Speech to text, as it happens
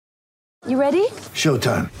You ready?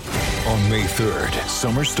 Showtime. On May 3rd,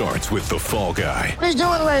 summer starts with The Fall Guy. Let's do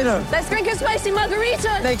it later. Let's drink a spicy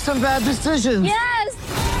margarita. Make some bad decisions.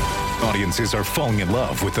 Yes! Audiences are falling in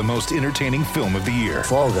love with the most entertaining film of the year.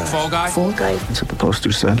 Fall Guy. Fall Guy? Fall Guy. That's what the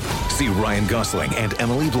poster said. See Ryan Gosling and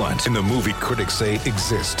Emily Blunt in the movie critics say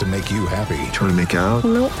exists to make you happy. Trying to make it out?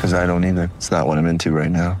 Nope. Because I don't either. It's not what I'm into right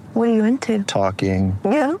now. What are you into? Talking.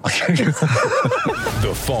 Yeah.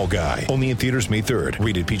 The Fall Guy. Only in theaters May 3rd.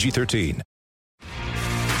 Rated PG-13.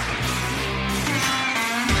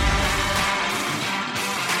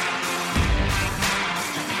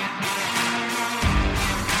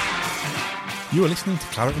 You are listening to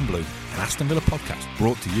Claret and Blue, an Aston Villa podcast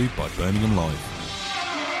brought to you by Birmingham Live.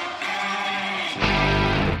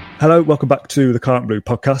 Hello, welcome back to the Claret and Blue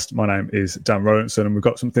podcast. My name is Dan Rolinson and we've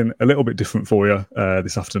got something a little bit different for you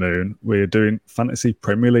this afternoon. We're doing Fantasy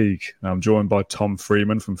Premier League. I'm joined by Tom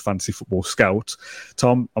Freeman from Fantasy Football Scout.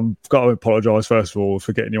 Tom, I've got to apologise first of all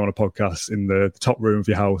for getting you on a podcast in the top room of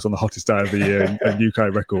your house on the hottest day of the year in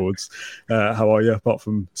UK records. How are you, apart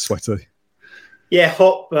from sweaty? Yeah,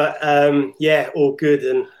 hot, but all good,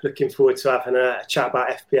 and looking forward to having a chat about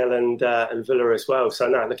FPL and Villa as well. So,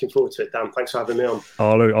 looking forward to it, Dan. Thanks for having me on.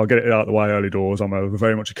 I'll get it out of the way early doors. I'm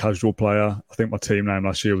very much a casual player. I think my team name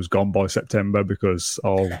last year was gone by September because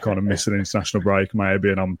I'll kind of miss an international break maybe,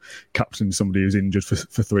 and I'm captaining somebody who's injured for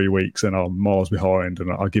 3 weeks, and I'm miles behind,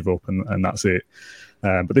 and I give up, and that's it.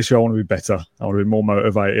 But this year I want to be better. I want to be more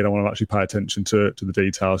motivated. I want to actually pay attention to the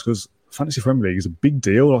details because Fantasy Premier League is a big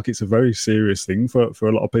deal. Like, it's a very serious thing for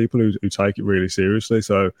a lot of people who take it really seriously.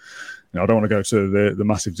 So, I don't want to go to the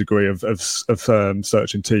massive degree of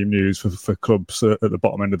searching team news for clubs at the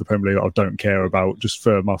bottom end of the Premier League that I don't care about just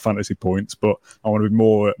for my fantasy points. But I want to be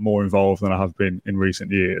more involved than I have been in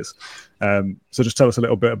recent years. So just tell us a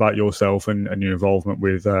little bit about yourself and your involvement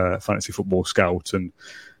with Fantasy Football Scout. And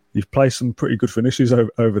you've played some pretty good finishes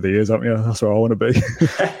over the years, haven't you? That's where I want to be.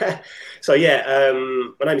 So,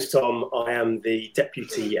 my name's Tom. I am the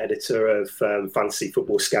deputy editor of Fantasy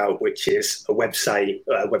Football Scout, which is a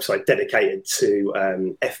website dedicated to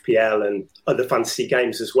FPL and other fantasy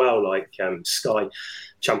games as well, like Sky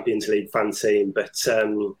Champions League fan team. But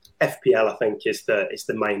FPL, I think, is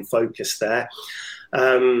the main focus there.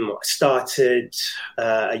 I started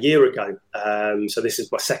a year ago, so this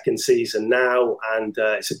is my second season now, and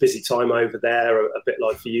it's a busy time over there, a bit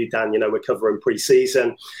like for you, Dan. We're covering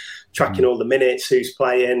pre-season, tracking all the minutes, who's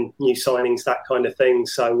playing, new signings, that kind of thing.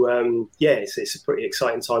 So, it's a pretty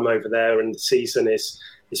exciting time over there, and the season is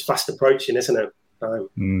fast approaching, isn't it?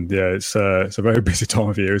 It's a very busy time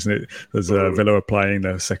of year, isn't it? There's Villa are playing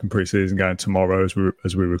their second pre-season game tomorrow as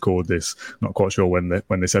we record this. Not quite sure when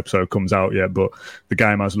this episode comes out yet, but the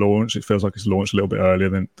game has launched. It feels like it's launched a little bit earlier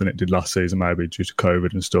than it did last season, maybe due to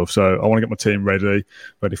COVID and stuff. So I want to get my team ready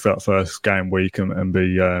for that first game week and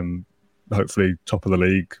be hopefully top of the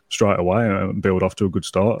league straight away and build off to a good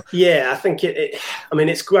start. Yeah, I think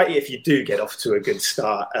it's great if you do get off to a good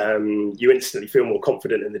start. You instantly feel more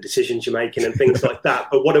confident in the decisions you're making and things like that.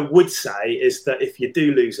 But what I would say is that if you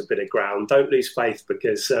do lose a bit of ground, don't lose faith,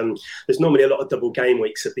 because there's normally a lot of double game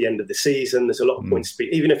weeks at the end of the season. There's a lot of points to be,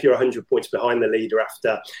 even if you're 100 points behind the leader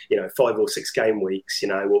after 5 or 6 game weeks,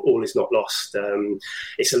 all is not lost.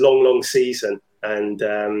 It's a long season. And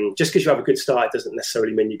just because you have a good start, it doesn't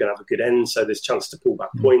necessarily mean you're going to have a good end. So there's a chance to pull back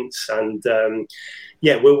points. And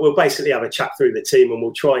we'll basically have a chat through the team, and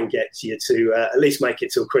we'll try and get you to at least make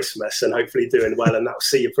it till Christmas and hopefully doing well. And that'll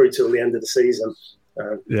see you through till the end of the season.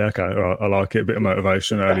 Okay, right. I like it. A bit of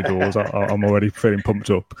motivation early doors. I'm already feeling pumped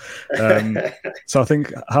up. So I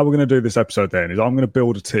think how we're going to do this episode then is I'm going to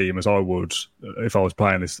build a team as I would if I was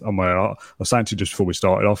playing this on my. I was saying to you just before we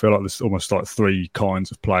started, I feel like there's almost like 3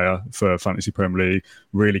 kinds of player for Fantasy Premier League.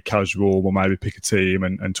 Really casual, we'll maybe pick a team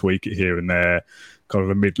and tweak it here and there. Kind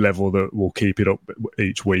of a mid-level that will keep it up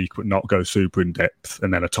each week but not go super in depth,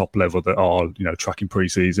 and then a top level that are tracking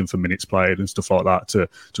pre-season for minutes played and stuff like that to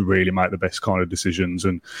really make the best kind of decisions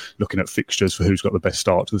and looking at fixtures for who's got the best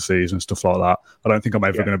start to the season and stuff like that. I don't think I'm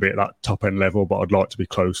ever going to be at that top end level, but I'd like to be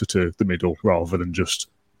closer to the middle rather than just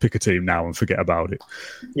pick a team now and forget about it.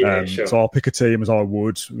 Sure. So I'll pick a team as I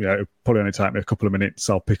would. It'll probably only take me a couple of minutes.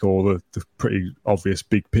 I'll pick all the pretty obvious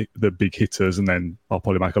big hitters, and then I'll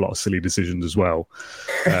probably make a lot of silly decisions as well.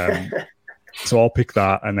 So I'll pick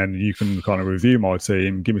that, and then you can kind of review my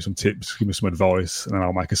team, give me some tips, give me some advice, and then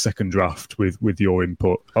I'll make a second draft with your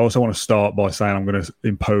input. I also want to start by saying I'm going to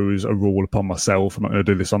impose a rule upon myself. I'm not going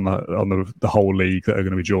to do this on the whole league that are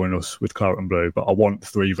going to be joining us with Claret and Blue, but I want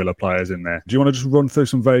 3 Villa players in there. Do you want to just run through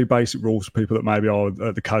some very basic rules for people that maybe are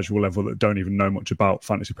at the casual level that don't even know much about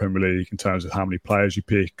Fantasy Premier League in terms of how many players you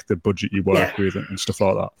pick, the budget you work with, and stuff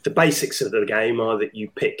like that? The basics of the game are that you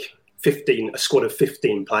pick a squad of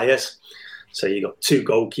 15 players. So you've got 2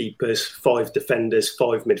 goalkeepers, 5 defenders,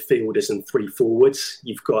 5 midfielders and 3 forwards.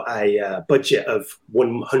 You've got a budget of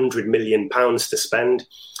 £100 million to spend.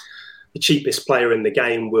 The cheapest player in the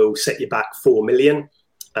game will set you back £4 million.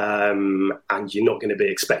 And you're not going to be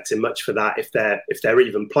expecting much for that. If they're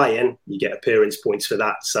even playing, you get appearance points for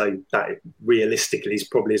that. So that realistically is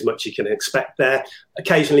probably as much you can expect there.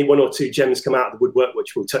 Occasionally 1 or 2 gems come out of the woodwork,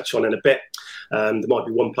 which we'll touch on in a bit. There might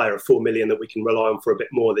be one player of 4 million that we can rely on for a bit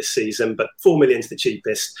more this season, but 4 million is the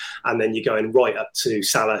cheapest. And then you're going right up to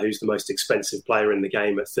Salah, who's the most expensive player in the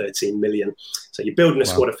game at 13 million. So you're building a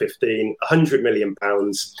squad of 15, £100 million.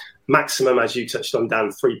 Maximum, as you touched on,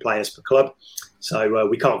 Dan, 3 players per club. So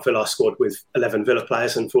we can't fill our squad with 11 Villa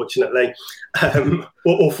players, unfortunately,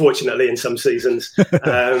 or fortunately in some seasons.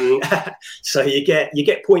 So you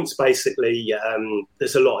get points basically.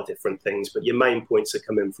 There's a lot of different things, but your main points are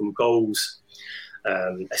coming from goals,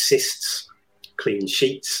 assists, clean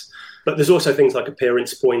sheets. But there's also things like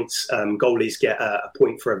appearance points. Goalies get a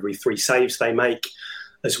point for every 3 saves they make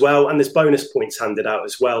as well, and there's bonus points handed out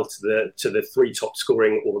as well to the 3 top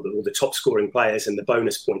scoring or the top scoring players in the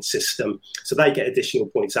bonus point system. So they get additional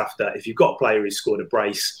points after. If you've got a player who's scored a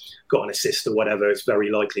brace, got an assist or whatever, it's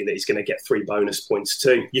very likely that he's going to get 3 bonus points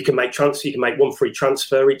too. You can make 1 free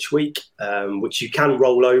transfer each week, which you can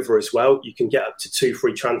roll over as well. You can get up to 2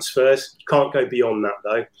 free transfers. You can't go beyond that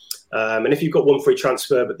though. And if you've got 1 free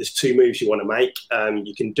transfer, but there's 2 moves you want to make,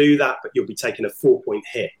 you can do that, but you'll be taking a 4-point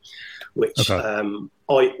hit, which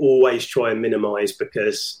I always try and minimise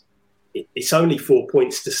because it's only 4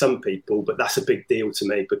 points to some people, but that's a big deal to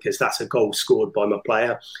me because that's a goal scored by my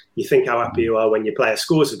player. You think how happy you are when your player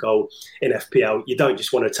scores a goal in FPL. You don't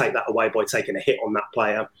just want to take that away by taking a hit on that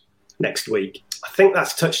player next week. I think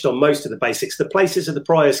that's touched on most of the basics. The places of the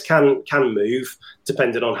priors can move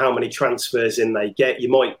depending on how many transfers in they get. You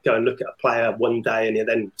might go and look at a player one day and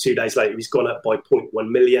then 2 days later he's gone up by 0.1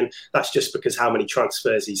 million. That's just because how many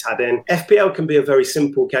transfers he's had in. FPL can be a very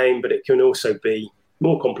simple game, but it can also be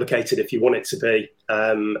more complicated if you want it to be,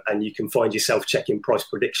 and you can find yourself checking price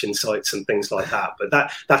prediction sites and things like that.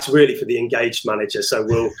 But that's really for the engaged manager.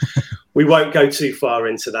 So we won't go too far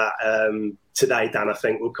into that today, Dan. I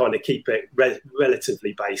think we'll kind of keep it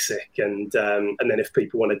relatively basic, and then if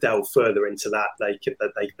people want to delve further into that,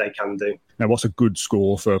 they can do. Now, what's a good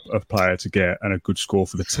score for a player to get, and a good score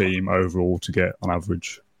for the team overall to get on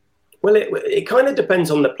average? Well, it kind of depends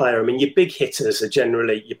on the player. I mean, your big hitters are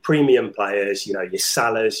generally your premium players, your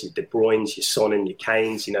Salahs, your De Bruynes, your Son and your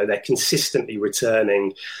Kanes. They're consistently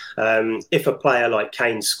returning. If a player like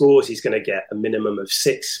Kane scores, he's going to get a minimum of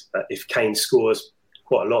 6. But if Kane scores,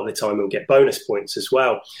 quite a lot of the time he'll get bonus points as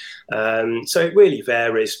well. So it really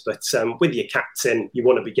varies. But with your captain, you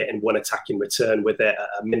want to be getting 1 attacking return with it at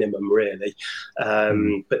a minimum, really.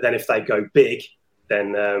 But then if they go big,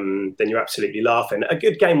 then you're absolutely laughing. A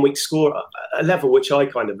good game week score, a level which I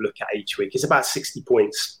kind of look at each week, is about 60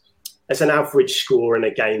 points. As an average score in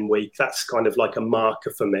a game week, that's kind of like a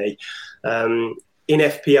marker for me. In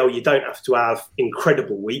FPL, you don't have to have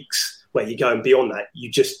incredible weeks where you're going beyond that. You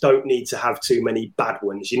just don't need to have too many bad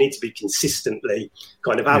ones. You need to be consistently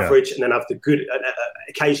kind of average, and then have the good,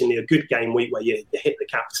 occasionally a good game week where you hit the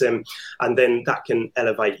captain, and then that can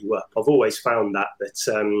elevate you up. I've always found that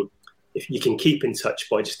if you can keep in touch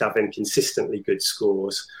by just having consistently good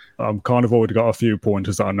scores. I'm kind of already got a few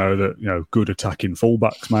pointers that I know that, good attacking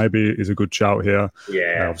fullbacks maybe is a good shout here.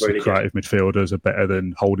 Yeah, obviously really creative midfielders are better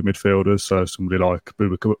than holding midfielders. So somebody like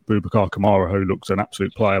Boubacar Kamara, who looks an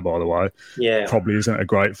absolute player, by the way, probably isn't a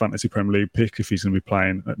great fantasy Premier League pick if he's going to be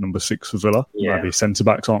playing at number 6 for Villa. Yeah. Maybe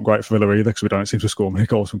centre-backs aren't great for Villa either because we don't seem to score many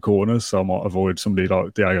goals from corners. So I might avoid somebody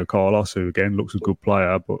like Diego Carlos, who again looks a good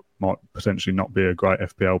player, but might potentially not be a great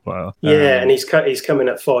FPL player. Yeah, and he's coming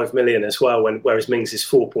at 5 million as well, whereas Mings is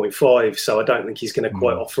 4.5. So I don't think he's going to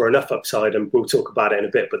quite offer enough upside, and we'll talk about it in a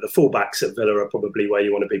bit. But the fullbacks at Villa are probably where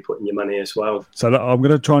you want to be putting your money as well. So I'm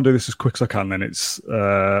going to try and do this as quick as I can. Then it's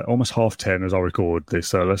almost 10:30 as I record this.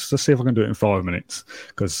 So let's see if I can do it in 5 minutes.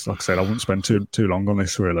 Because, like I said, I wouldn't spend too long on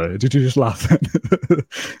this. Really, did you just laugh?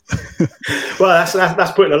 Well,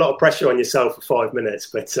 that's putting a lot of pressure on yourself for 5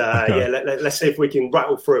 minutes. But okay. Let's see if we can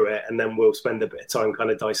rattle through it, and then we'll spend a bit of time kind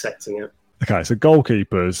of dissecting it. Okay, so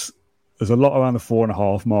goalkeepers. there's a lot around the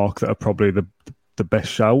 4.5 mark that are probably the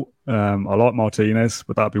best shout. I like Martinez,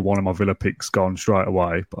 but that'd be one of my Villa picks gone straight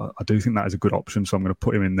away. But I do think that is a good option, so I'm going to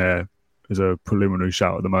put him in there as a preliminary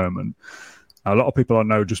shout at the moment. Now, a lot of people I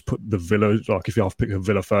know just put the Villa, like if you have to pick a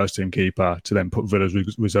Villa first team keeper, to then put Villa's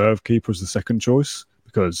reserve keeper as the second choice,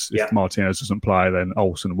 because if Martinez doesn't play, then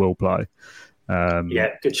Olsen will play.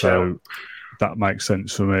 Good shout. So that makes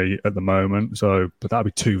sense for me at the moment. But that'd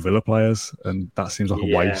be 2 Villa players, and that seems like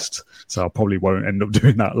a waste. So I probably won't end up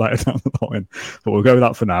doing that later down the line. But we'll go with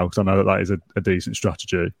that for now, because I know that is a decent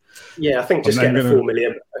strategy. Yeah, I think just getting a £4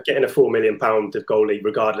 million goalie,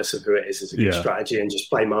 regardless of who it is a good strategy, and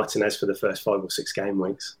just play Martinez for the first 5 or 6 game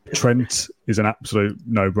weeks. Trent is an absolute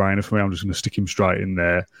no-brainer for me. I'm just going to stick him straight in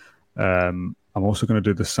there. I'm also going to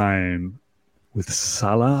do the same with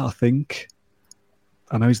Salah, I think.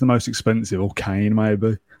 I know he's the most expensive, or Kane maybe.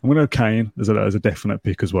 I'm going to go Kane as a definite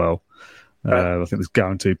pick as well. I think there's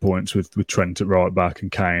guaranteed points with Trent at right back,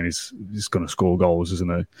 and Kane is going to score goals, isn't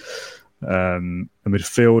he? A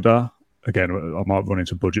midfielder, again, I might run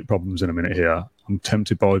into budget problems in a minute here. I'm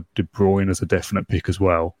tempted by De Bruyne as a definite pick as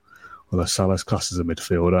well, although Salah's class as a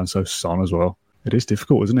midfielder, and so Son as well. It is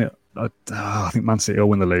difficult, isn't it? I think Man City will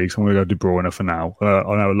win the league, so I'm going to go De Bruyne for now.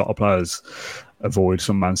 I know a lot of players avoid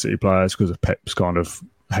some Man City players because of Pep's kind of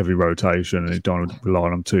heavy rotation, and you don't want to rely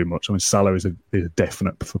on them too much. I mean, Salah is a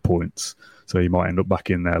definite for points, so he might end up back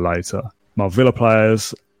in there later. My Villa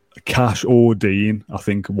players, Cash or Dean, I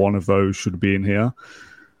think one of those should be in here.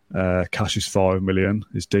 Cash is 5 million.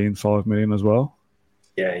 Is Dean 5 million as well?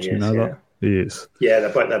 Yeah, Do you know that? He is. Yeah, they're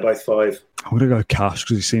both 5. I'm going to go Cash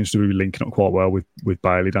because he seems to be linking up quite well with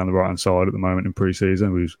Bailey down the right-hand side at the moment in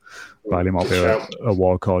pre-season. Bailey might be a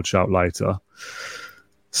wild card shout later.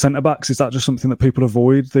 Centre-backs, is that just something that people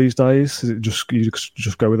avoid these days? Is it you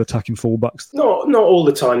just go with attacking full-backs? Not all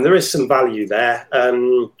the time. There is some value there.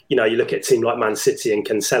 You look at a team like Man City, and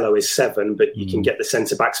Cancelo is 7, but you can get the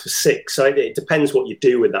centre-backs for 6. So it depends what you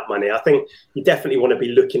do with that money. I think you definitely want to be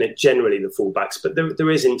looking at generally the full-backs, but there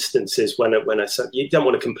is instances when you don't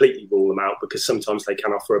want to completely rule them out, because sometimes they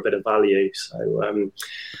can offer a bit of value. So I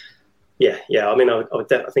mean, I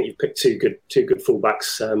think you've picked two good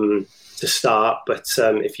full-backs to start, but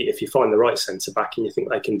if you find the right centre back and you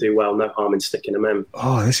think they can do well, no harm in sticking them in.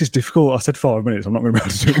 Oh, this is difficult. I said 5 minutes. I'm not going to be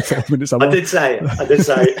able to do it in 5 minutes. I did say it.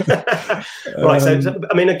 Right. So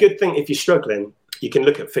I mean, a good thing if you're struggling, you can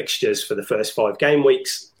look at fixtures for the first 5 game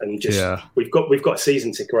weeks, and we've got a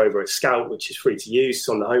season ticker over at Scout, which is free to use. It's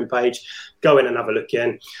on the homepage. Go in and have a look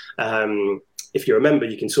in. If you remember,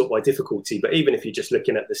 you can sort by difficulty, but even if you're just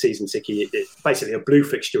looking at the season ticket, basically a blue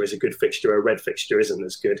fixture is a good fixture, a red fixture isn't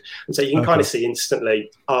as good. And so you can kind of see instantly,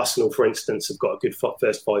 Arsenal, for instance, have got a good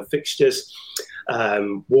first 5 fixtures.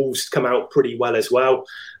 Wolves come out pretty well as well.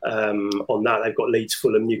 On that, they've got Leeds,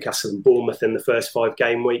 Fulham, Newcastle and Bournemouth in the first 5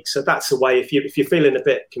 game weeks. So that's a way, if you're feeling a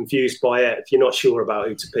bit confused by it, if you're not sure about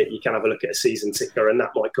who to pick, you can have a look at a season ticker, and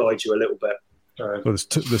that might guide you a little bit. Well, there's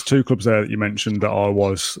 2 clubs there that you mentioned that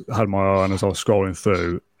I had my eye on as I was scrolling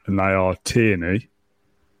through, and they are Tierney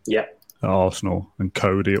at Arsenal and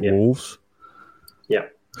Cody at Wolves. Yeah.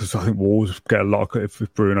 Because I think Wolves get a lot of, if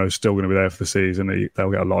Bruno's still going to be there for the season, they'll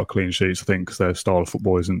get a lot of clean sheets, I think, because their style of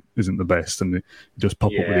football isn't the best, and it just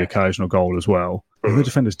pop up with the occasional goal as well. The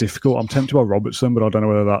defender's difficult. I'm tempted by Robertson, but I don't know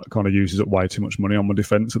whether that kind of uses up way too much money on my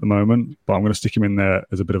defence at the moment. But I'm going to stick him in there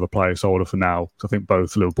as a bit of a placeholder for now, because I think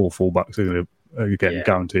both Liverpool fullbacks are going to get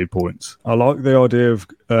guaranteed points. I like the idea of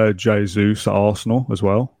Jesus at Arsenal as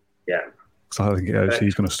well. Yeah. So I think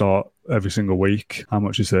he's going to start every single week. How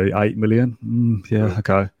much is he? 8 million?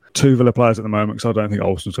 Okay. 2 Villa players at the moment, because I don't think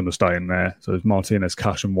Olsen's going to stay in there. So there's Martinez,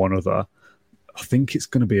 Cash and one other. I think it's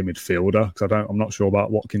going to be a midfielder, because I'm not sure about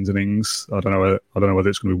Watkins and Ings. I don't know whether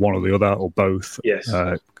it's going to be one or the other or both. Yes.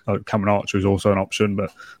 Cameron Archer is also an option, but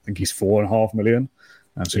I think he's 4.5 million.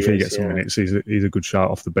 And so if he gets some minutes, he's a good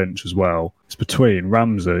shout off the bench as well. It's between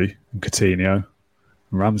Ramsey and Coutinho.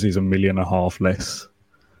 Ramsey's $1.5 million less.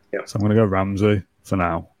 Yep. So I'm going to go Ramsey for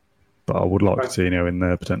now, but I would like Coutinho in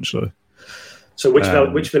there potentially. So which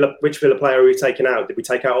Villa player are we taking out? Did we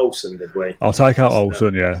take out Olsen, did we? I'll take out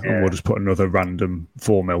Olsen, and we'll just put another random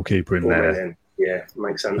 4 mil keeper in there. Million. Yeah,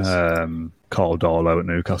 makes sense. Carl Darlow at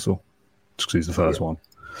Newcastle, just because he's the first one.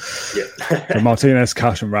 Yeah. So Martinez,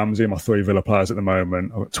 Cash and Ramsey are my 3 Villa players at the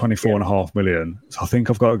moment. I've got 24.5 million. So I think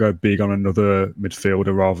I've got to go big on another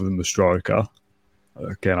midfielder rather than the striker.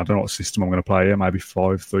 Again, I don't know what system I'm going to play here. Maybe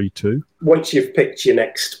 5-3-2. Once you've picked your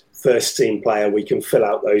next first team player, we can fill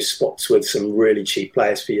out those spots with some really cheap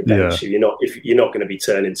players for your bench who you're not going to be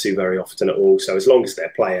turning to very often at all. So as long as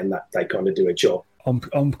they're playing, that they kind of do a job.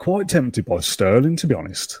 I'm quite tempted by Sterling, to be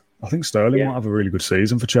honest. I think Sterling might have a really good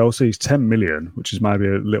season for Chelsea. He's 10 million, which is maybe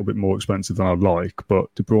a little bit more expensive than I'd like.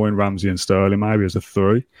 But De Bruyne, Ramsey, and Sterling maybe as a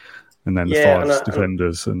 3, and then the 5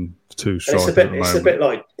 defenders and 2 strikers.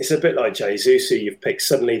 It's a bit like Jesus, who you've picked.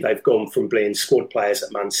 Suddenly they've gone from being squad players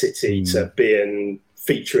at Man City to being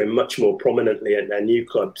featuring much more prominently at their new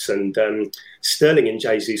clubs. And Sterling and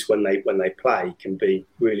Jesus, when they play, can be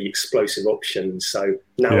really explosive options. So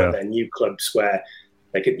now at their new clubs, where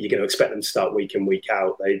you're going to expect them to start week in, week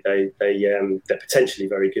out, they're potentially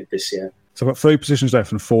very good this year. So I've got 3 positions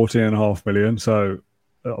left and 14.5 million. So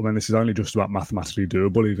I mean, this is only just about mathematically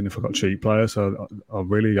doable, even if I've got cheap players. So I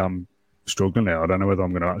really am struggling now. I don't know whether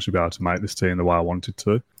I'm going to actually be able to make this team the way I wanted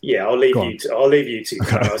to. Yeah, I'll leave you to.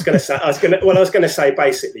 Okay. I was going to say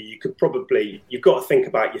basically you've got to think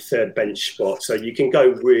about your third bench spot. So you can go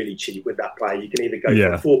really cheap with that player. You can either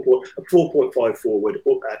go for a 4.5 forward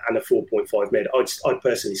and a 4.5 mid. I'd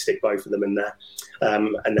personally stick both of them in there,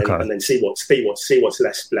 and then see what's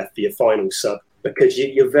left for your final sub. Because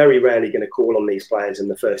you're very rarely going to call on these players in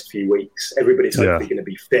the first few weeks. Everybody's hopefully going to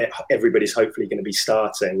be fit. Everybody's hopefully going to be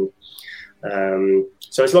starting.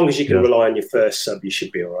 So as long as you can rely on your first sub, you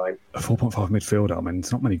should be all right. A 4.5 midfielder, I mean,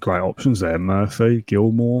 there's not many great options there. Murphy,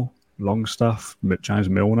 Gilmore, Longstaff, James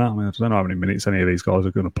Milner. I mean, I don't know how many minutes any of these guys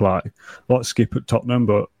are going to play. I like Skip at Tottenham,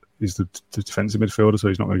 but he's the defensive midfielder, so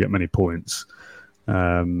he's not going to get many points.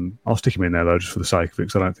 I'll stick him in there though, just for the sake of it,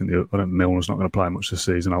 because I don't think Milner's not going to play much this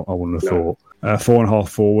season. I wouldn't have thought. 4.5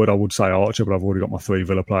 forward, I would say Archer, but I've already got my 3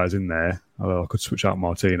 Villa players in there. I could switch out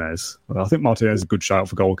Martinez. I think Martinez is a good shout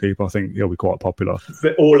for goalkeeper. I think he'll be quite popular.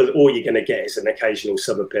 But all you're going to get is an occasional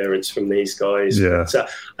sub appearance from these guys. Yeah.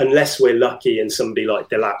 But, unless we're lucky and somebody like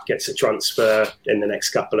Delap gets a transfer in the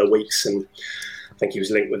next couple of weeks, and I think he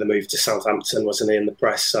was linked with a move to Southampton, wasn't he, in the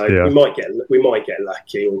press? So we might get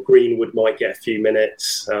lucky, or Greenwood might get a few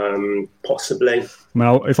minutes, possibly.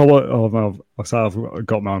 Now, if I've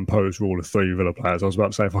got my imposed rule of 3 Villa players. I was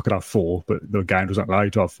about to say if I could have 4, but the game doesn't allow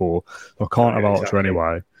you to have 4. So I can't have Archer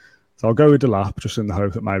anyway. So I'll go with Delap, just in the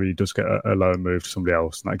hope that maybe he does get a loan move to somebody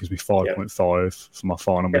else, and that gives me 5.5 for my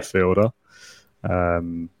final midfielder.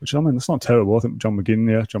 Which, I mean, that's not terrible. I think John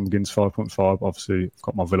McGinn's 5.5. Obviously, I've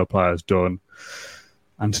got my Villa players done.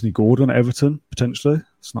 Anthony Gordon at Everton, potentially.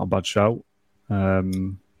 It's not a bad shout.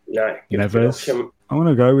 Neves. I'm going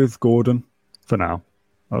to go with Gordon for now.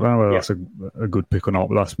 I don't know whether that's a good pick or not,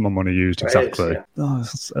 but that's my money used exactly.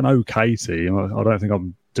 It's an okay team. I don't think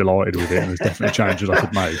I'm delighted with it, and there's definitely changes I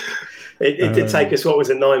could make. It did take us,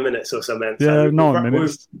 9 minutes or something? Yeah, 9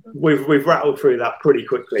 minutes. We've rattled through that pretty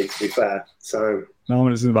quickly, to be fair. So 9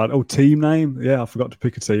 minutes isn't bad. Oh, team name? Yeah, I forgot to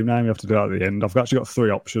pick a team name. You have to do that at the end. I've actually got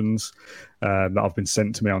 3 options that have been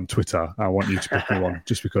sent to me on Twitter. I want you to pick me one,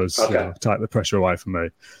 just because take the pressure away from me.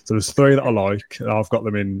 So there's 3 that I like. I've got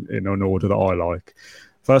them in an order that I like.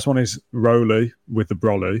 First one is Rowley with the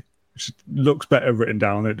Brolly, which looks better written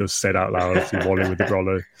down than it does said out loud. Obviously, Wally with the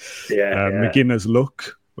Brolly. McGinner's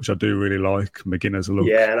Look, which I do really like. McGinner's Look.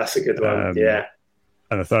 Yeah, that's a good one.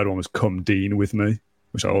 And the third one was Come Dean With Me,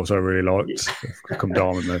 which I also really liked. Come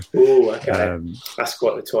Down With Me. Oh, okay. That's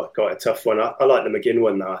quite a tough one. I like the McGinn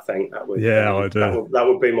one, though. I think that would. I do. That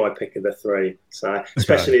would be my pick of the 3. So,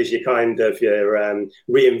 especially as you're you're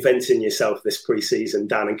reinventing yourself this pre-season,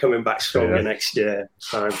 Dan, and coming back stronger next year.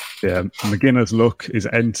 So McGinner's Look is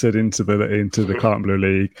entered into the Claret and Blue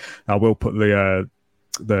League. I will put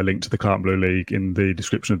the link to the Claret and Blue League in the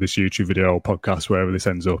description of this YouTube video or podcast, wherever this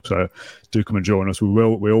ends up. So do come and join us.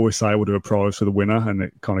 We always say we'll do a prize for the winner, and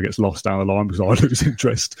it kind of gets lost down the line because I lose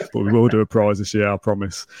interest. But we will do a prize this year, I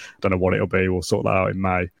promise. Don't know what it'll be. We'll sort that out in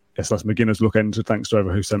May. Yes, that's McGinner's Look entered. Thanks to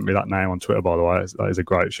whoever who sent me that name on Twitter, by the way. That is a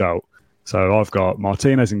great shout. So I've got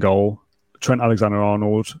Martinez in goal, Trent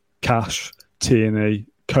Alexander-Arnold, Cash, Tierney,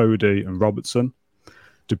 Cody and Robertson,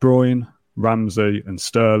 De Bruyne, Ramsey and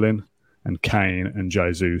Sterling, and Kane and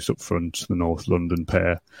Jesus up front, the North London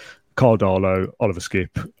pair. Carl Darlow, Oliver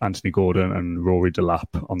Skip, Anthony Gordon and Rory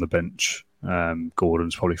Delap on the bench.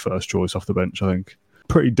 Gordon's probably first choice off the bench, I think.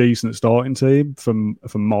 Pretty decent starting team from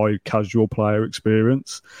my casual player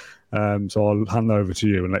experience. So I'll hand over to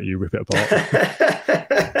you and let you rip it apart.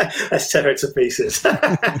 Let's tear it to pieces.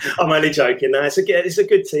 I'm only joking. No, it's a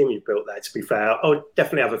good team you've built there, to be fair. I'll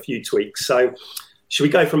definitely have a few tweaks. So should we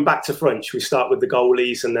go from back to front? Should we start with the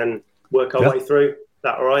goalies and then work our way through? Is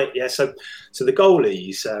that all right? Yeah. So the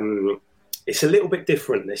goalies, it's a little bit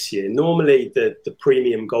different this year. Normally, the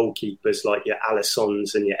premium goalkeepers like your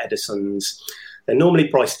Alissons and your Edisons, they're normally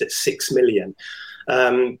priced at 6 million.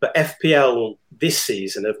 But FPL this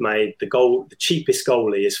season have made the cheapest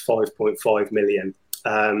goalie is 5.5 million.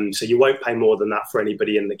 So you won't pay more than that for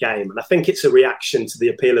anybody in the game. And I think it's a reaction to the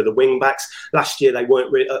appeal of the wing-backs. Last year, they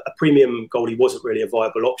weren't a premium goalie wasn't really a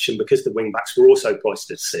viable option because the wing-backs were also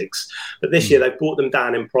priced at 6. But this year, they've brought them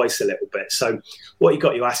down in price a little bit. So what you've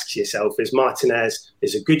got to ask yourself is Martinez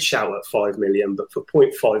is a good shout at 5 million, but for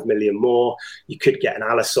 0.5 million more, you could get an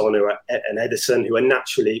Alisson or an Edison who are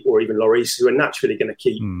naturally, or even Lloris, who are naturally going to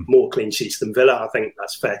keep more clean sheets than Villa. I think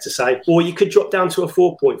that's fair to say. Or you could drop down to a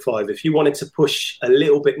 4.5 if you wanted to push a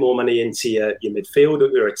little bit more money into your midfield or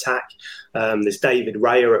your attack. There's David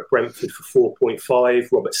Raya at Brentford for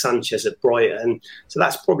 4.5, Robert Sanchez at Brighton. So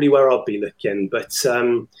that's probably where I'd be looking. But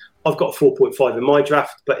I've got a 4.5 in my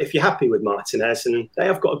draft. But if you're happy with Martinez, and they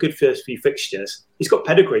have got a good first few fixtures, he's got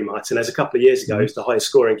pedigree, Martinez. A couple of years ago, he was the highest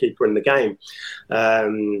scoring keeper in the game.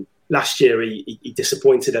 Last year, he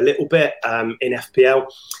disappointed a little bit in FPL.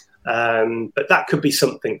 But that could be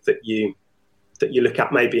something that you look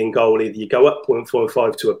at maybe in goal. Either you go up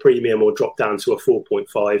 0.45 to a premium or drop down to a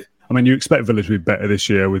 4.5. I mean, you expect Villa to be better this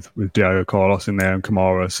year with Diego Carlos in there and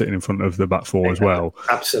Kamara sitting in front of the back four as well.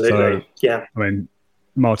 Absolutely, yeah. I mean,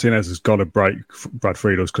 Martinez has got to break Brad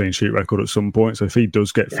Friedel's clean sheet record at some point. So if he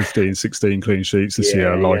does get 15, 16 clean sheets this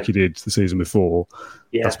year, like he did the season before,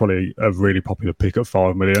 that's probably a really popular pick at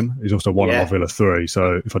 5 million. He's also one of my Villa 3.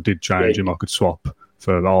 So if I did change him, I could swap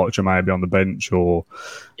for Archer maybe on the bench, or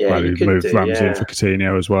maybe move Ramsey in for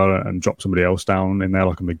Coutinho as well and drop somebody else down in there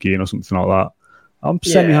like a McGinn or something like that. I'm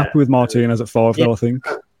semi-happy with Martinez at 5 though, I think.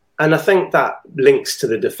 And I think that links to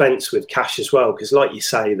the defence with Cash as well, because like you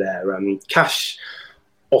say there, Cash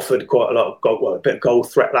offered quite a lot of goal, a bit of goal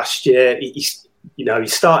threat last year. He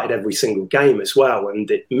started every single game as well,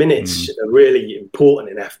 and minutes are really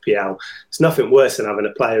important in FPL. It's nothing worse than having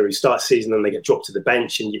a player who starts season and they get dropped to the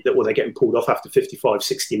bench, or they're getting pulled off after 55,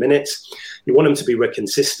 60 minutes. You want them to be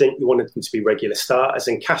consistent. You want them to be regular starters,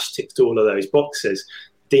 and Cash ticked all of those boxes.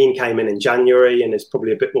 Dean came in January and is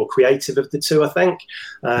probably a bit more creative of the two, I think.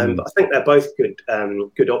 But I think they're both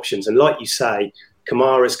good options. And like you say,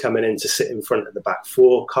 Kamara's coming in to sit in front of the back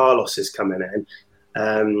four. Carlos is coming in.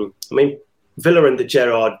 I mean, Villa under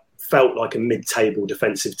Gerrard felt like a mid-table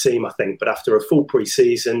defensive team, I think. But after a full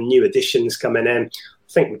pre-season, new additions coming in,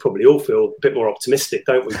 I think we probably all feel a bit more optimistic,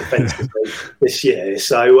 don't we, defensively this year?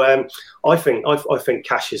 So I think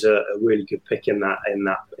Cash is a really good pick in that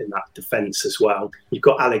defence as well. You've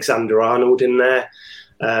got Alexander-Arnold in there.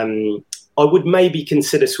 I would maybe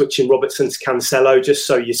consider switching Robertson to Cancelo just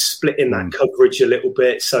so you're splitting that coverage a little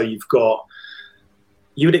bit. So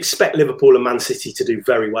you would expect Liverpool and Man City to do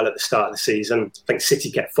very well at the start of the season. I think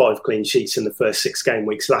City kept 5 clean sheets in the first 6 game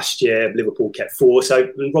weeks last year. Liverpool kept 4. So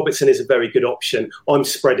Robertson is a very good option. I'm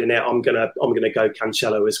spreading it. I'm gonna go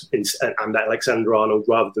Cancelo and Alexander-Arnold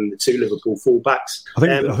rather than the 2 Liverpool fullbacks.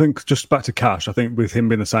 I think just back to Cash. I think with him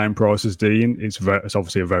being the same price as Dean, it's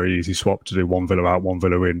obviously a very easy swap to do 1 Villa out, 1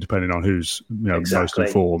 Villa in, depending on who's most in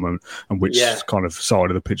form and which kind of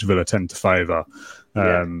side of the pitch Villa tend to favour.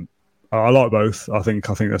 I like both. I think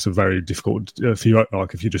that's a very difficult. If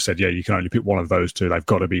you just said, you can only pick one of those 2, they've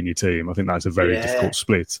got to be in your team. I think that's a very difficult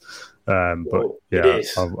split.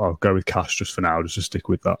 I'll go with Cash just for now, just to stick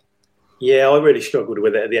with that. Yeah, I really struggled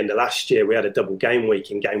with it at the end of last year. We had a double game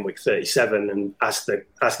week in game week 37, and as the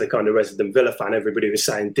kind of resident Villa fan, everybody was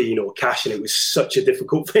saying Dean or Cash, and it was such a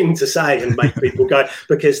difficult thing to say and make people go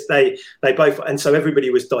because they both. And so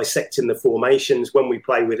everybody was dissecting the formations when we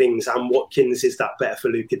play with Ings and Watkins. Is that better for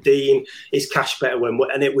Luca Dean? Is Cash better when?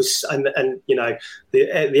 And it was and the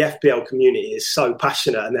FPL community is so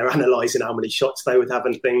passionate, and they're analysing how many shots they would have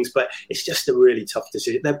and things. But it's just a really tough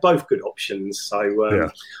decision. They're both good options,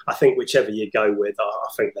 so I think whichever you go with,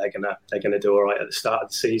 I think they're gonna do all right at the start of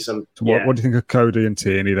the season. So what do you think of Cody and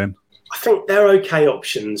Tierney then? I think they're okay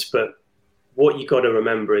options, but what you got to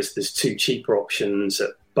remember is there's 2 cheaper options at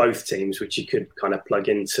both teams which you could kind of plug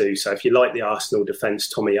into. So if you like the Arsenal defence,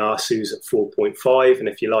 Tommy Arsu's at 4.5, and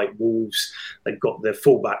if you like Wolves, they've got the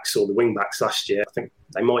fullbacks or the wing-backs last year. I think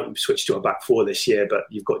they might switch to a back 4 this year, but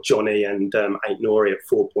you've got Johnny and Aït-Nouri at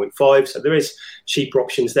 4.5. So there is cheaper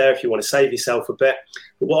options there if you want to save yourself a bit.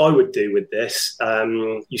 But what I would do with this,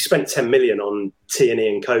 you spent 10 million on Tierney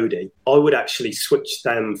and Cody. I would actually switch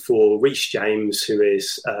them for Reece James, who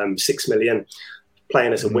is 6 million,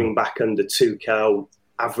 playing as a wing-back under Tuchel,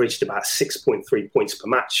 averaged about 6.3 points per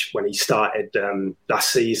match when he started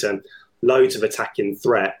last season. Loads of attacking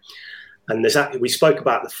threat. And we spoke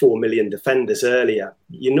about the 4 million defenders earlier.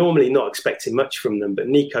 You're normally not expecting much from them, but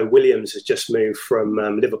Nico Williams has just moved from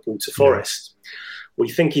Liverpool to Forest. We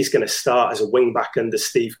think he's going to start as a wing-back under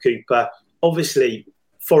Steve Cooper. Obviously,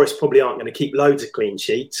 Forest probably aren't going to keep loads of clean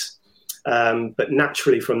sheets. But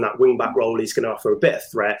naturally, from that wing-back role, he's going to offer a bit of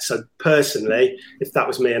threat. So personally, if that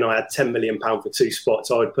was me and I had £10 million for 2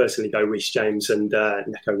 spots, I would personally go Reece James and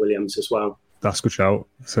Neco Williams as well. That's a good shout.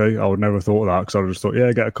 See, I would never have thought of that because I would just thought,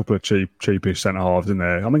 yeah, get a couple of cheapish centre-halves in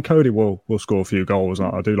there. I mean, Cody will score a few goals.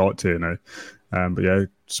 I do like Tierney. But yeah,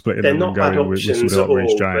 splitting them and going with somebody like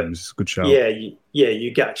Reece James, good shout. Yeah,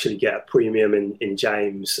 you actually get a premium in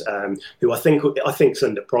James, who I think is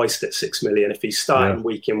underpriced at $6 million if he's starting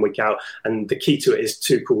week in, week out. And the key to it is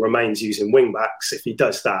Tuchel remains using wing backs. If he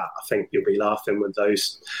does that, I think you'll be laughing with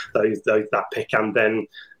that pick. And then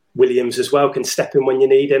Williams as well can step in when you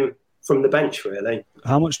need him from the bench, really.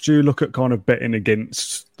 How much do you look at kind of betting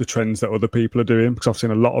against the trends that other people are doing? Because I've seen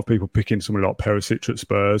a lot of people picking somebody like Perisic at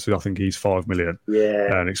Spurs, who I think he's $5 million,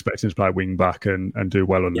 and expecting to play wing back and do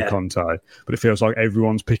well under Conte. But it feels like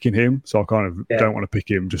everyone's picking him, so I kind of don't want to pick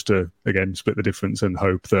him just to, again, split the difference and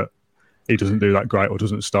hope that he doesn't do that great or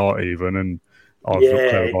doesn't start even, and I've looked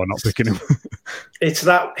clever by not picking him.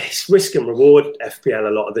 It's risk and reward FPL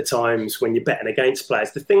a lot of the times when you're betting against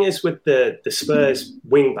players. The thing is with the Spurs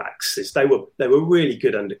wing backs is they were really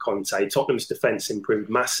good under Conte. Tottenham's defence improved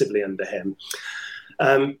massively under him.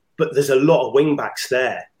 But there's a lot of wing backs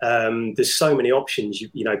there. There's so many options.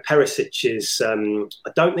 You know, Perisic is.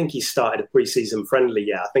 I don't think he's started a pre-season friendly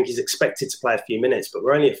yet. I think he's expected to play a few minutes, but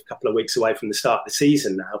we're only a couple of weeks away from the start of the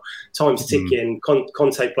season now. Time's ticking.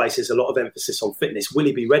 Conte places a lot of emphasis on fitness. Will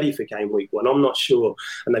he be ready for game week 1? I'm not sure.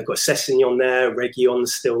 And they've got Sessegnon there,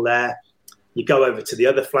 Reguilon's still there. You go over to the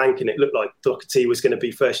other flank, and it looked like Doherty was going to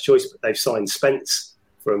be first choice, but they've signed Spence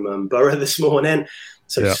from Borough this morning.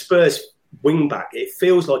 So Spurs wing back, it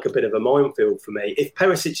feels like a bit of a minefield for me. If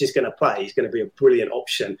Perisic is going to play, he's going to be a brilliant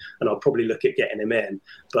option, and I'll probably look at getting him in.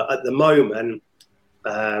 But at the moment,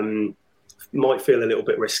 might feel a little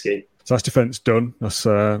bit risky. So that's defence done. That's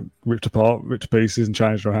ripped apart, ripped to pieces, and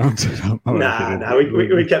changed around.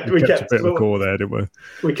 We kept a bit of a core there, didn't we?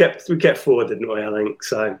 We kept forward, didn't we? I think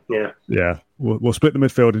so. Yeah. We'll split the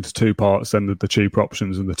midfield into 2 parts, then the cheaper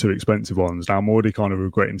options and the 2 expensive ones. Now I'm already kind of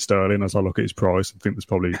regretting Sterling as I look at his price. I think there's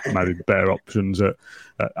probably maybe better options at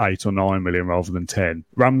 8 or 9 million rather than 10.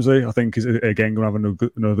 Ramsey, I think, is again going to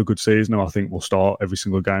have another good season. I think we'll start every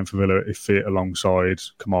single game for Villa if fit alongside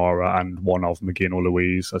Kamara and one of McGinn or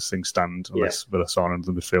Louise as things stand, unless Villa sign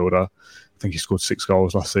another midfielder. I think he scored 6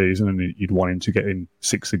 goals last season, and you'd want him to get in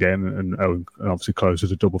 6 again and obviously closer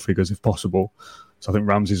to double figures if possible. So I think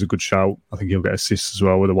Ramsey's a good shout. I think he'll get assists as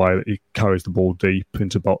well with the way that he carries the ball deep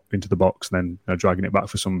into the box and then dragging it back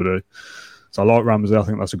for somebody. So I like Ramsey. I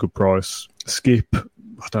think that's a good price. Skip,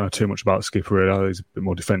 I don't know too much about Skip really. He's a bit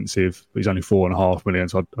more defensive. He's only 4.5 million,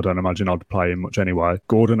 so I don't imagine I'd play him much anyway.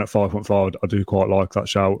 Gordon at 5.5, I do quite like that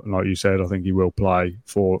shout. And like you said, I think he will play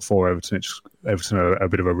for Everton. Everton are a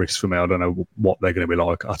bit of a risk for me. I don't know what they're going to be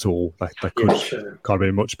like at all. They could kind of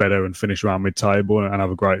be much better and finish around mid-table and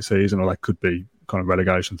have a great season, or they could be kind of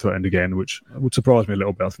relegation threatened again, which would surprise me a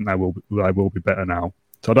little bit. I think they will be better now.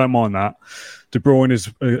 So I don't mind that. De Bruyne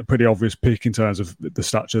is a pretty obvious pick in terms of the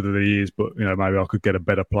stature that he is, but maybe I could get a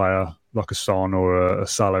better player like a Son or a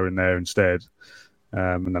Salah in there instead.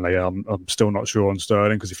 And then I'm still not sure on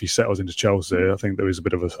Sterling, because if he settles into Chelsea, I think there is a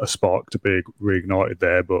bit of a spark to be reignited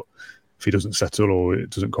there. But if he doesn't settle or it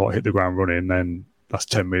doesn't quite hit the ground running, then that's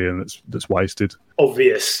 10 million that's wasted.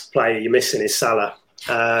 Obvious player you're missing is Salah.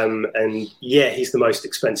 He's the most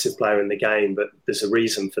expensive player in the game, but there's a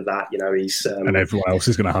reason for that. He's and everyone else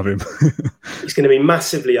is going to have him. He's going to be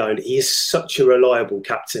massively owned. He is such a reliable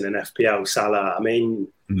captain in FPL, Salah. I mean,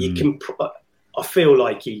 you can. I feel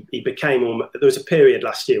like he became almost. There was a period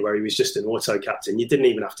last year where he was just an auto captain. You didn't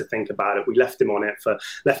even have to think about it. We left him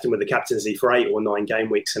with the captaincy for 8 or 9 game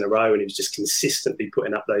weeks in a row, and he was just consistently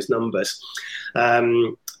putting up those numbers.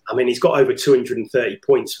 I mean, he's got over 230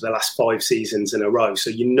 points for the last 5 seasons in a row. So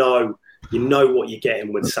you know what you're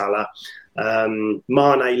getting with Salah.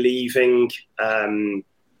 Mane leaving,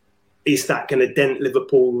 is that going to dent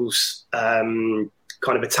Liverpool's kind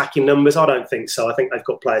of attacking numbers? I don't think so. I think they've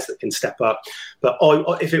got players that can step up. But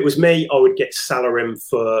if it was me, I would get Salah in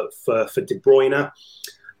for De Bruyne.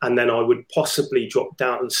 And then I would possibly drop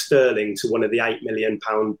down Sterling to one of the £8 million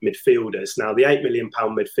midfielders. Now, the £8 million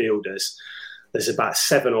midfielders, there's about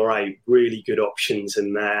 7 or 8 really good options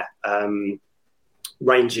in there,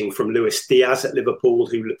 ranging from Luis Diaz at Liverpool,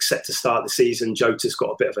 who looks set to start the season. Jota's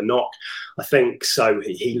got a bit of a knock, I think, so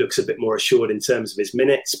he looks a bit more assured in terms of his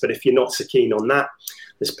minutes. But if you're not so keen on that,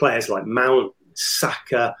 there's players like Mount,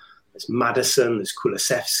 Saka, there's Maddison, there's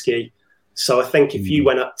Kulusevski. So I think if you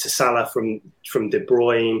went up to Salah from De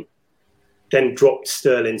Bruyne, then dropped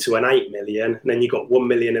Sterling to an 8 million, and then you got 1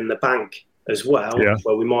 million in the bank, as well,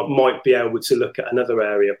 where we might be able to look at another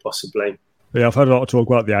area possibly. Yeah, I've had a lot of talk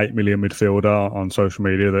about the 8 million midfielder on social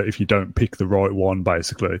media, that if you don't pick the right one,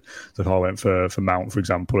 basically. So if I went for Mount, for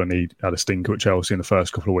example, and he had a stinker at Chelsea in the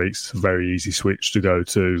first couple of weeks, it's a very easy switch to go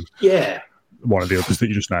to one of the others that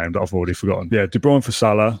you just named that I've already forgotten. Yeah, De Bruyne for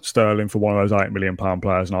Salah, Sterling for one of those £8 million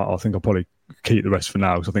players, and I think I'll probably keep the rest for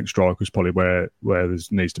now, because I think striker's probably where there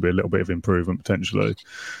needs to be a little bit of improvement potentially.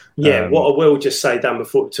 Yeah, what I will just say, Dan,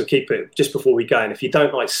 before we go, and if you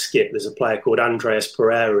don't like Skip, there's a player called Andreas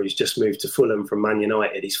Pereira who's just moved to Fulham from Man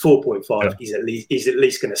United. He's 4.5. Yeah. He's at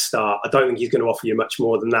least going to start. I don't think he's going to offer you much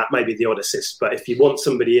more than that, maybe the odd assist. But if you want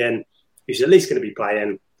somebody in who's at least going to be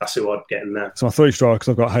playing, that's who I'd get in there. So my three strikers,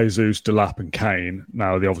 I've got Jesus, Delap and Kane.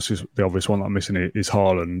 Now, the obvious one that I'm missing is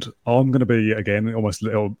Haaland. I'm going to be, again, almost a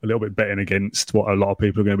little bit betting against what a lot of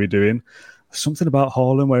people are going to be doing. Something about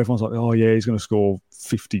Haaland where everyone's like, oh, yeah, he's going to score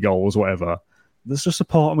 50 goals, whatever. There's just a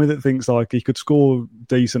part of me that thinks like he could score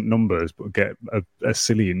decent numbers but get a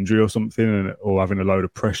silly injury or something, or having a load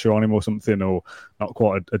of pressure on him or something, or not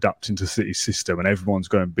quite adapting to City's system, and everyone's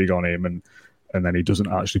going big on him, and then he doesn't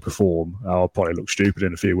actually perform. I'll probably look stupid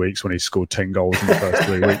in a few weeks when he's scored 10 goals in the first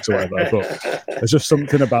 3 weeks or whatever. But there's just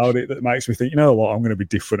something about it that makes me think, you know what, I'm going to be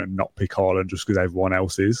different and not pick Haaland just because everyone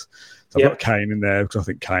else is. So I've got Kane in there because I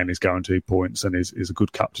think Kane is guaranteed points and is a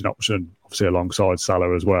good captain option, obviously alongside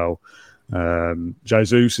Salah as well.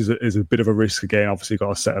 Jesus is a bit of a risk again. Obviously,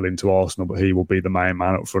 got to settle into Arsenal, but he will be the main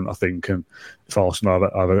man up front, I think. And if Arsenal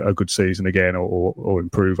have a good season again, or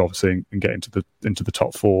improve, obviously, and get into the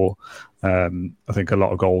top four, I think a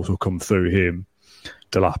lot of goals will come through him.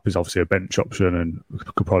 Delap is obviously a bench option and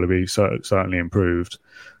could probably be certainly improved.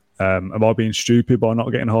 Am I being stupid by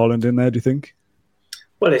not getting Haaland in there, do you think?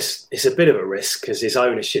 Well, it's a bit of a risk because his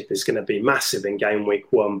ownership is going to be massive in game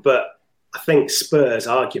week 1, but I think Spurs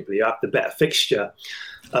arguably have the better fixture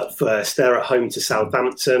at first. They're at home to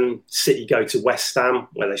Southampton. City go to West Ham,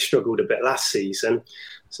 where they struggled a bit last season.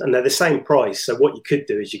 And they're the same price. So what you could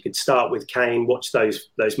do is you could start with Kane, watch those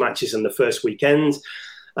matches on the first weekend.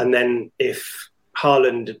 And then if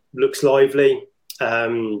Haaland looks lively,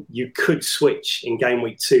 you could switch in game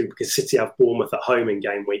week 2 because City have Bournemouth at home in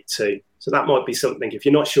game week 2. So that might be something. If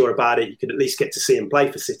you're not sure about it, you could at least get to see him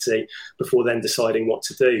play for City before then deciding what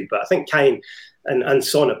to do. But I think Kane and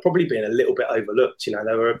Son have probably been a little bit overlooked. You know,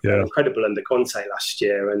 they were incredible under Conte last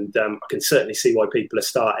year, and I can certainly see why people are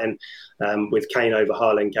starting with Kane over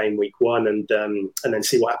Haaland game week 1, and then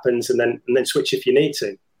see what happens, and then switch if you need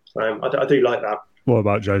to. I do like that. What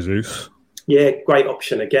about Jesus? Yeah, great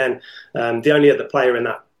option again. The only other player in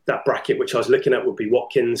that bracket which I was looking at would be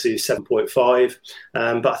Watkins, who's 7.5.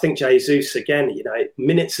 But I think Jesus, again, you know,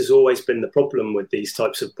 minutes has always been the problem with these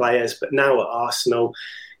types of players. But now at Arsenal,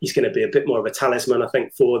 he's going to be a bit more of a talisman, I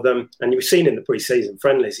think, for them. And you've seen in the pre-season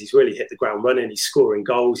friendlies, he's really hit the ground running. He's scoring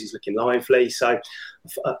goals. He's looking lively. So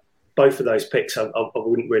both of those picks, I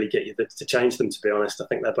wouldn't really get you to change them, to be honest. I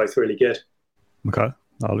think they're both really good. Okay.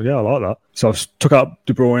 Yeah, I like that. So I've took out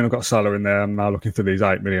De Bruyne, I've got Salah in there. I'm now looking for these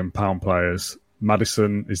 £8 million players.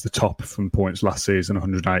 Maddison is the top from points last season,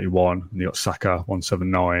 181. And you got Saka,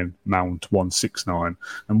 179, Mount, 169.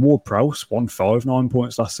 And Ward-Prowse, 159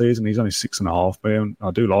 points last season. He's only 6.5 million. I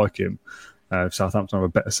do like him. Southampton have a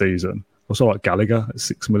better season. Also like Gallagher at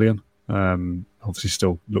 6 million. Obviously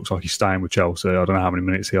still looks like he's staying with Chelsea. I don't know how many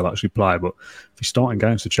minutes he'll actually play, but if he's starting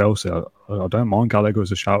games for Chelsea, I don't mind Gallagher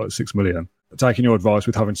as a shout at 6 million. Taking your advice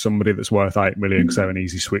with having somebody that's worth 8 million because they have an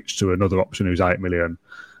easy switch to another option who's 8 million,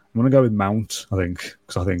 I'm going to go with Mount, I think,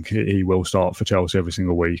 because I think he will start for Chelsea every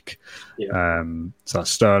single week. Yeah. So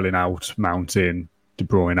that's Sterling out, Mount in, De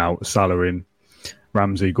Bruyne out, Salah in,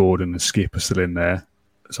 Ramsey, Gordon and Skip are still in there.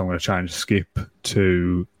 So I'm going to change Skip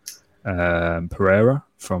to Pereira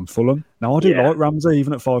from Fulham. Now, I do like Ramsey,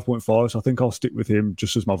 even at 5.5, so I think I'll stick with him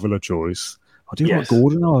just as my Villa choice. I do like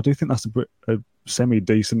Gordon, though. I do think that's a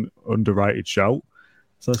semi-decent, underrated shout.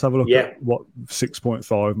 So let's have a look at what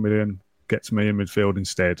 6.5 million gets me in midfield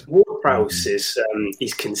instead. Ward-Prowse is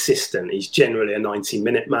he's consistent. He's generally a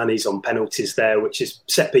 90-minute man. He's on penalties there, which is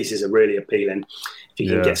set pieces are really appealing. If you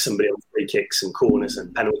can get somebody on free kicks and corners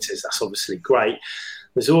and penalties, that's obviously great.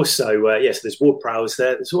 There's also there's Ward-Prowse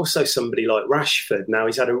there. There's also somebody like Rashford. Now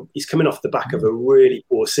he's coming off the back of a really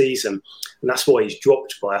poor season, and that's why he's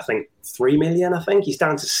dropped by I think 3 million. I think he's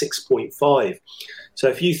down to 6.5. So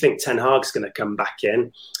if you think Ten Hag's going to come back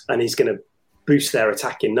in and he's going to boost their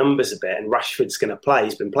attacking numbers a bit, and Rashford's going to play.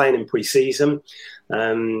 He's been playing in pre-season.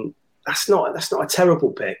 that's not a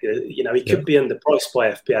terrible pick. He could be underpriced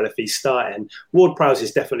by FPL if he's starting. Ward-Prowse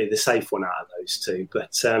is definitely the safe one out of those two.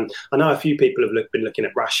 But I know a few people have been looking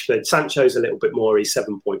at Rashford. Sancho's a little bit more. He's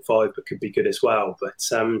 7.5, but could be good as well. But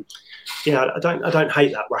I don't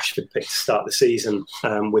hate that Rashford pick to start the season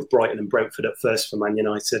with Brighton and Brentford at first for Man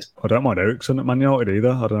United. I don't mind Eriksen at Man United either.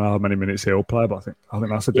 I don't know how many minutes he'll play, but I think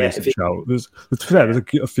that's a decent shout. There's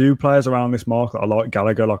a few players around this market. I like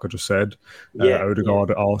Gallagher, like I just said. Odegaard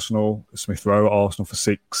at Arsenal. Smith Rowe at Arsenal for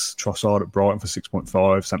 6, Trossard at Brighton for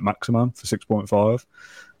 6.5, St Maximin for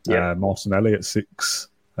 6.5, Martinelli at 6,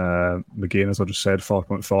 McGinn, as I just said,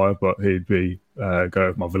 5.5, but he'd be go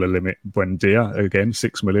over my Villa limit. Buendia again,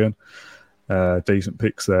 6 million. Decent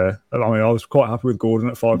picks there. I mean, I was quite happy with Gordon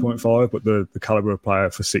at 5.5, but the calibre of player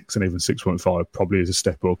for 6 and even 6.5 probably is a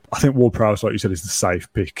step up. I think Ward-Prowse, like you said, is the safe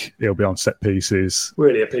pick. He'll be on set pieces.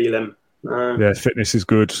 Really appealing. Fitness is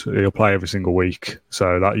good. He'll play every single week,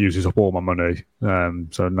 so that uses up all my money.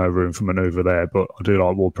 So no room for manoeuvre there. But I do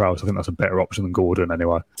like Ward-Prowse. I think that's a better option than Gordon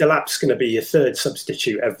anyway. Delap's going to be your third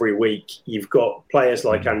substitute every week. You've got players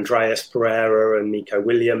like Andreas Pereira and Nico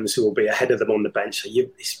Williams who will be ahead of them on the bench. So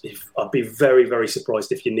I'd be very, very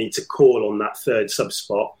surprised if you need to call on that third sub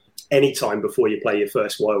spot anytime before you play your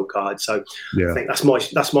first wild card. So I think that's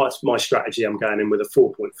my strategy. I'm going in with a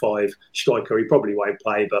 4.5 striker. He probably won't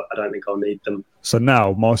play, but I don't think I'll need them. So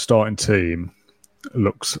now my starting team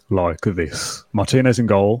looks like this. Martinez in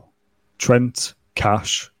goal, Trent,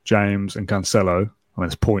 Cash, James and Cancelo. I mean,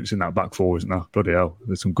 there's points in that back four, isn't there? Bloody hell.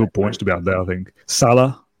 There's some good points to be had there, I think.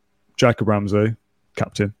 Salah, Jacob Ramsey,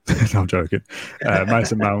 captain. No, I'm joking.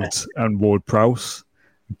 Mason Mount and Ward-Prowse,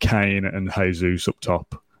 Kane and Jesus up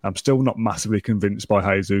top. I'm still not massively convinced by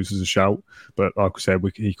Jesus as a shout, but like I said,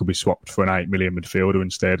 he could be swapped for an 8 million midfielder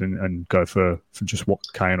instead and go for just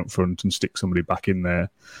Kane up front and stick somebody back in there.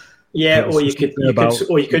 Yeah, or you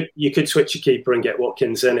could switch your keeper and get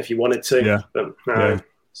Watkins in if you wanted to. Yeah, but,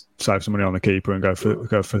 save some money on the keeper and go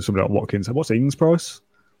for somebody like Watkins. What's Ings' price?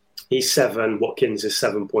 He's 7. Watkins is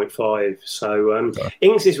 7.5. So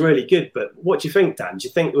Ings is really good. But what do you think, Dan? Do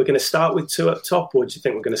you think we're going to start with 2 up top, or do you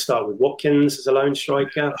think we're going to start with Watkins as a lone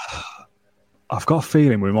striker? I've got a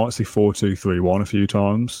feeling we might see 4-2-3-1 a few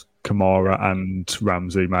times. Kamara and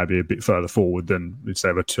Ramsey maybe a bit further forward than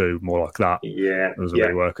instead of a 2, more like that. Yeah, doesn't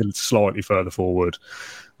really work. And slightly further forward.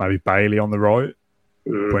 Maybe Bailey on the right.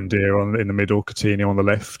 Buendia in the middle, Coutinho on the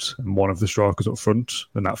left, and one of the strikers up front,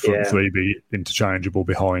 and that front three be interchangeable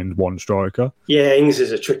behind one striker. Yeah, Ings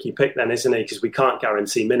is a tricky pick then, isn't he? Because we can't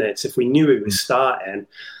guarantee minutes. If we knew he was starting,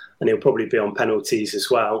 and he'll probably be on penalties as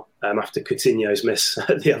well after Coutinho's miss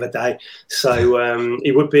the other day. So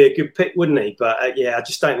he would be a good pick, wouldn't he? But I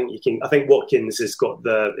just don't think you can. I think Watkins has got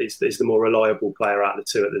is the more reliable player out of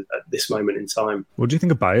the two at this moment in time. What do you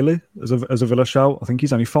think of Bailey as a Villa shout? I think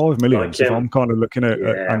he's only 5 million. Like so if I'm kind of looking at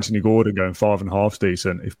Anthony Gordon going 5.5's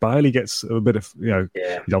decent. If Bailey gets a bit of,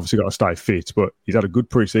 he's obviously got to stay fit, but he's had a good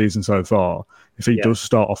pre-season so far. If he does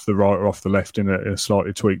start off the right or off the left in a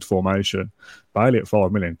slightly tweaked formation, Bailey at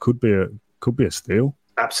 5 million could be a steal.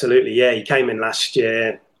 Absolutely, yeah. He came in last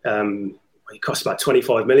year. He cost about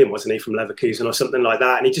 25 million, wasn't he, from Leverkusen or something like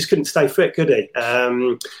that? And he just couldn't stay fit, could he?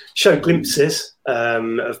 Showed glimpses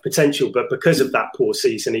of potential, but because of that poor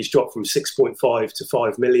season, he's dropped from 6.5 to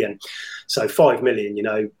 5 million. So 5 million,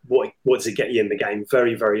 what does it get you in the game?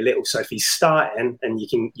 Very, very little. So if he's starting and you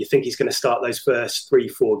think he's going to start those first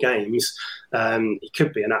 3-4 games, he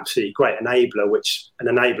could be an absolutely great enabler, which an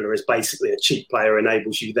enabler is basically a cheap player,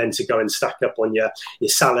 enables you then to go and stack up on your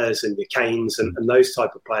Salahs and your Kanes and those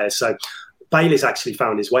type of players. So Bailey's actually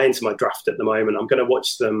found his way into my draft at the moment. I'm going to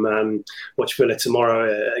watch them, watch Villa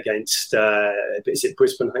tomorrow against, is it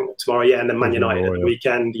Brisbane, I think, tomorrow? Yeah, and then Man United at the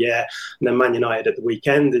weekend. Yeah, and then Man United at the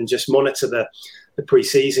weekend, and just monitor the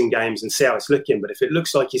pre-season games and see how it's looking. But if it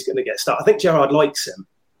looks like he's going to get started, I think Gerrard likes him.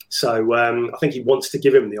 So I think he wants to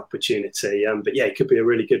give him the opportunity. But yeah, he could be a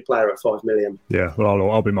really good player at 5 million. Yeah,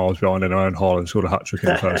 well, I'll be miles behind in own Haaland scored a hat-trick in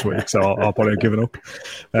the first week, so I'll probably have given up.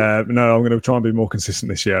 No, I'm going to try and be more consistent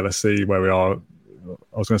this year. Let's see where we are.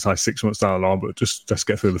 I was going to say 6 months down the line, but just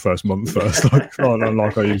get through the first month first, like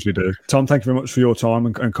I usually do. Tom, thank you very much for your time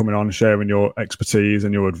and coming on and sharing your expertise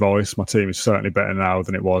and your advice. My team is certainly better now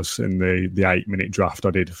than it was in the 8-minute draft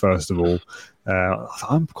I did, first of all.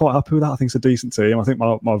 I'm quite happy with that. I think it's a decent team. I think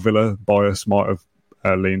my Villa bias might have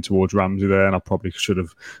leaned towards Ramsey there, and I probably should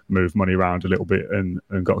have moved money around a little bit and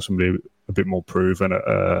got somebody a bit more proven at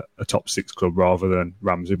a top 6 club rather than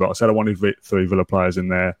Ramsey. But I said I wanted 3 Villa players in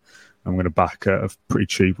there. I'm going to back a pretty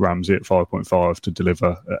cheap Ramsey at 5.5 to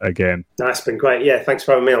deliver again. That's been great. Yeah, thanks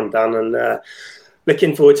for having me on, Dan. And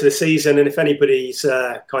looking forward to the season. And if anybody's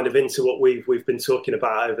kind of into what we've been talking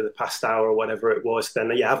about over the past hour or whatever it was,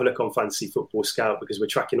 then have a look on Fantasy Football Scout, because we're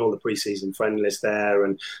tracking all the pre-season friendlies there,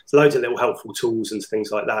 and there's loads of little helpful tools and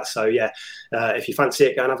things like that. So if you fancy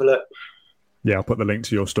it, go and have a look. Yeah, I'll put the link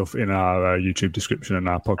to your stuff in our YouTube description and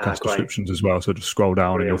our podcast descriptions as well. So just scroll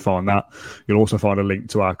down and you'll find that. You'll also find a link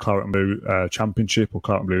to our Claret and Blue Championship or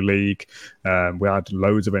Claret and Blue League. We had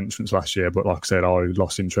loads of entrants last year, but like I said, I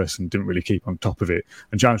lost interest and didn't really keep on top of it.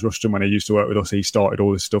 And James Rushton, when he used to work with us, he started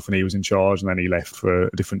all this stuff and he was in charge, and then he left for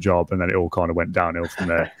a different job, and then it all kind of went downhill from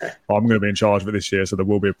there. I'm going to be in charge of it this year, so there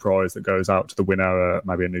will be a prize that goes out to the winner,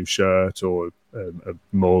 maybe a new shirt or a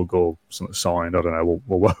mug or something signed. I don't know.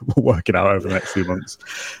 We'll work it out over the next few months.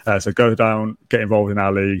 So go down, get involved in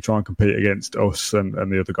our league, try and compete against us and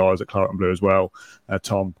the other guys at Claret and Blue as well.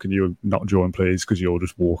 Tom, can you not join, please? Because you'll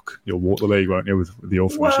walk the league, won't you, with your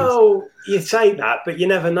finishes? Well, you say that, but you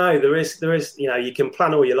never know. There is, you can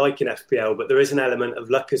plan all you like in FPL, but there is an element of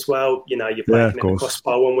luck as well. You're playing at the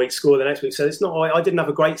crossbar 1 week, score the next week. So it's not. I didn't have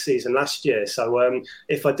a great season last year, so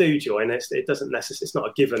if I do join, it doesn't necessarily. It's not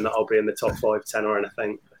a given that I'll be in the top 5, 10 or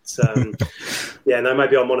anything. But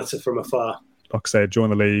maybe I'll monitor from afar. Like I said,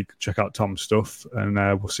 join the league, check out Tom's stuff, and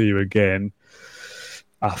we'll see you again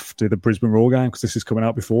after the Brisbane Roar game, because this is coming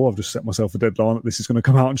out before. I've just set myself a deadline that this is going to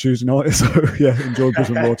come out on Tuesday night. So enjoy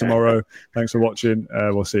Brisbane Roar tomorrow. Thanks for watching.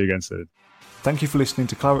 We'll see you again soon. Thank you for listening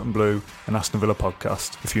to Claret and Blue, an Aston Villa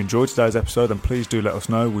podcast. If you enjoyed today's episode, then please do let us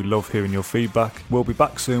know. We love hearing your feedback. We'll be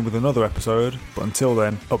back soon with another episode, but until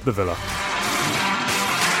then, up the Villa.